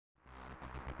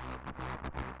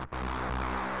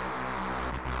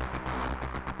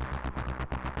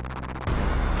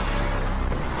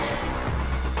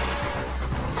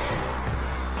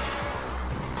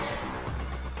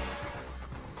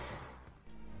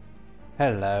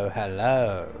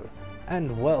Hello,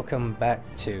 and welcome back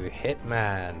to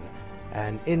Hitman.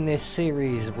 And in this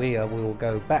series we will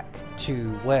go back to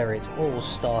where it all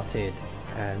started,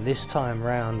 and this time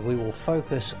round we will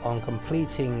focus on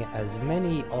completing as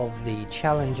many of the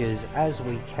challenges as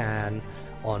we can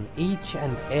on each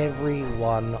and every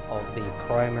one of the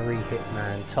primary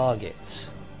Hitman targets,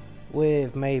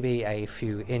 with maybe a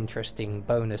few interesting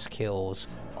bonus kills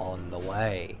on the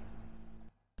way.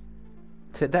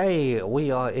 Today we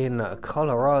are in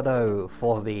Colorado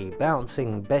for the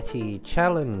Bouncing Betty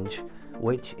challenge,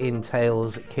 which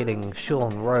entails killing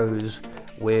Sean Rose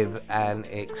with an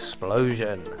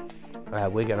explosion.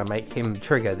 We're going to make him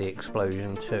trigger the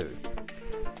explosion too.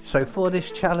 So for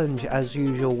this challenge, as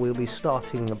usual, we'll be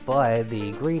starting by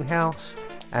the greenhouse,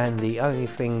 and the only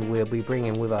thing we'll be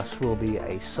bringing with us will be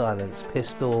a silenced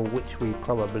pistol, which we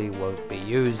probably won't be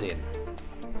using.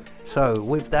 So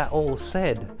with that all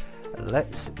said,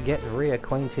 let's get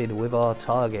reacquainted with our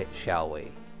target, shall we?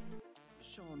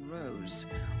 Sean Rose,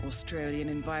 Australian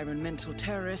environmental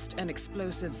terrorist and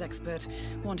explosives expert,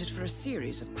 wanted for a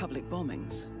series of public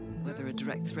bombings. Whether a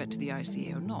direct threat to the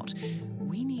ICA or not,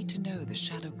 we need to know the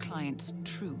shadow client's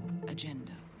true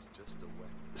agenda.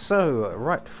 So,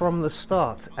 right from the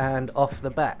start and off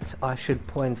the bat, I should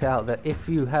point out that if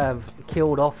you have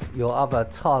killed off your other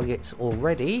targets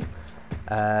already,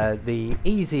 the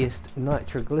easiest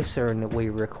nitroglycerin that we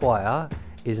require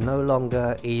is no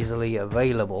longer easily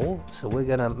available, so we're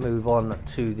going to move on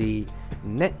to the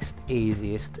next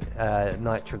easiest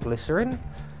nitroglycerin.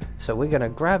 So we're going to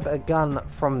grab a gun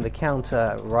from the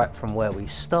counter right from where we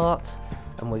start,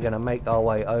 and we're going to make our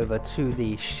way over to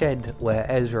the shed where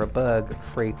Ezra Berg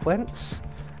frequents,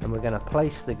 and we're going to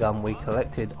place the gun we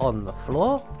collected on the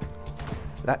floor.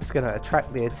 That's going to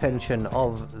attract the attention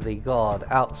of the guard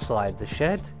outside the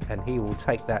shed, and he will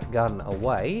take that gun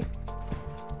away.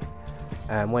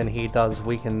 And when he does,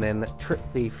 we can then trip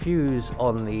the fuse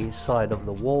on the side of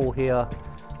the wall here,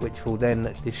 which will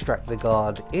then distract the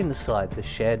guard inside the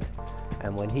shed.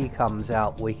 And when he comes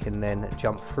out, we can then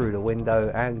jump through the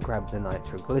window and grab the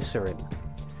nitroglycerin.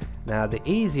 Now, the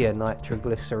easier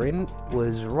nitroglycerin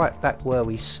was right back where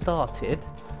we started,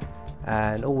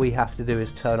 and all we have to do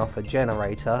is turn off a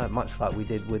generator, much like we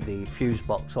did with the fuse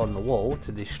box on the wall,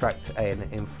 to distract an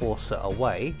enforcer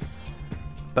away.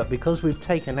 But because we've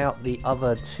taken out the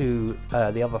other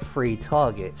three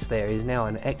targets, there is now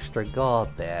an extra guard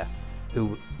there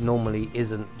who normally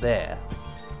isn't there.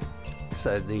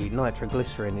 So the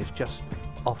nitroglycerin is just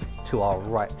off to our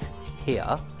right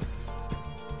here.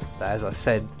 But as I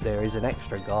said, there is an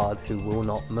extra guard who will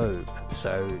not move.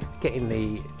 So getting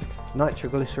the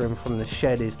nitroglycerin from the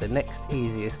shed is the next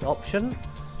easiest option,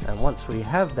 and once we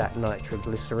have that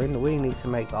nitroglycerin, we need to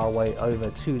make our way over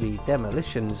to the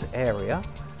demolitions area.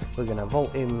 We're going to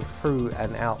vault in through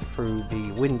and out through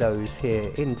the windows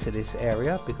here into this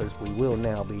area, because we will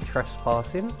now be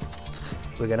trespassing.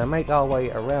 We're going to make our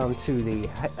way around to the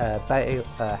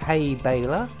hay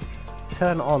baler,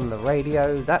 turn on the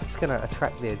radio. That's going to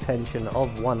attract the attention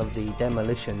of one of the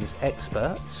demolitions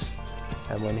experts,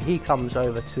 and when he comes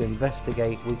over to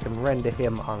investigate, we can render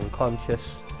him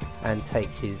unconscious and take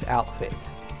his outfit.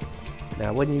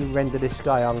 Now, when you render this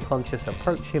guy unconscious,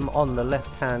 approach him on the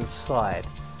left hand side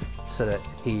so that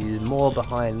he is more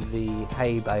behind the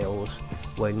hay bales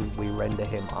when we render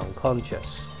him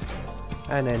unconscious,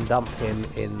 and then dump him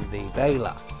in the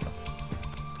baler.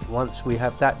 Once we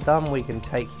have that done, we can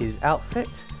take his outfit,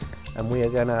 and we are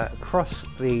going to cross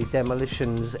the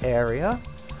demolitions area.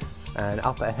 And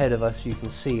up ahead of us you can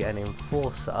see an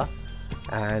enforcer,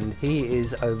 and he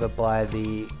is over by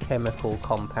the chemical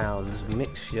compounds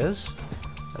mixtures,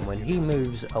 and when he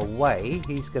moves away,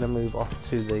 he's going to move off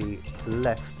to the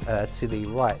left, to the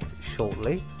right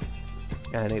shortly,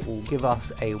 and it will give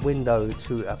us a window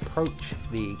to approach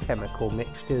the chemical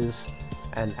mixtures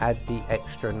and add the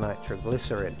extra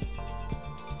nitroglycerin.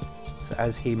 So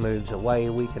as he moves away,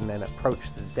 we can then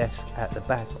approach the desk at the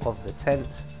back of the tent,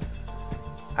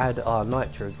 add our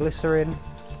nitroglycerin,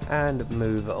 and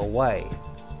move away.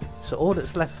 So all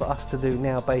that's left for us to do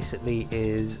now basically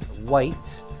is wait.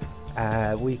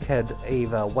 We could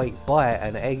either wait by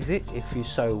an exit if you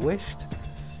so wished.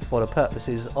 For the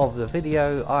purposes of the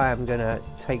video, I am going to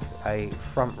take a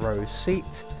front row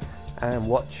seat and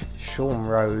watch Sean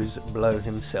Rose blow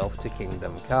himself to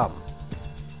kingdom come.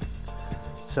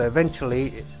 So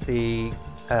eventually the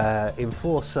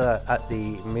enforcer at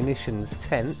the munitions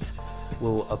tent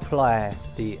will apply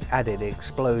the added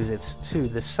explosives to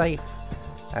the safe,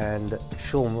 and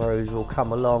Sean Rose will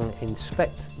come along,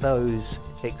 inspect those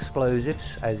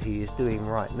explosives as he is doing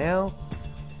right now,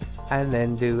 and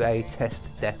then do a test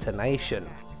detonation.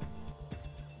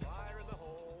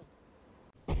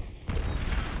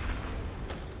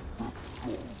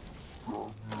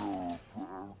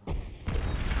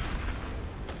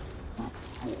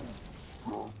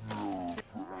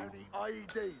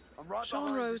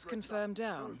 Sean Rose confirmed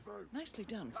down. Nicely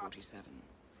done, 47.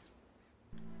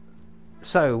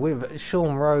 So with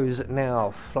Sean Rose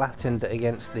now flattened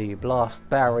against the blast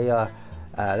barrier,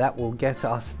 that will get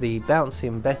us the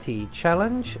Bouncing Betty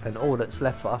challenge, and all that's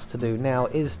left for us to do now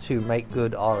is to make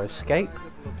good our escape.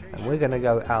 And we're going to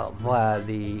go out via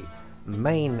the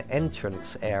main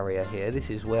entrance area here.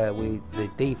 This is where the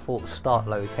default start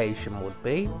location would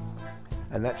be,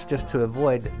 and that's just to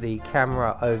avoid the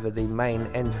camera over the main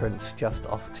entrance just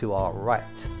off to our right.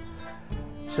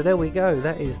 So there we go,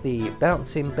 that is the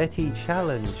Bouncing Betty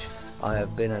challenge. I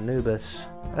have been Anubis,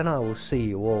 and I will see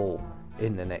you all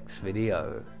in the next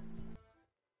video.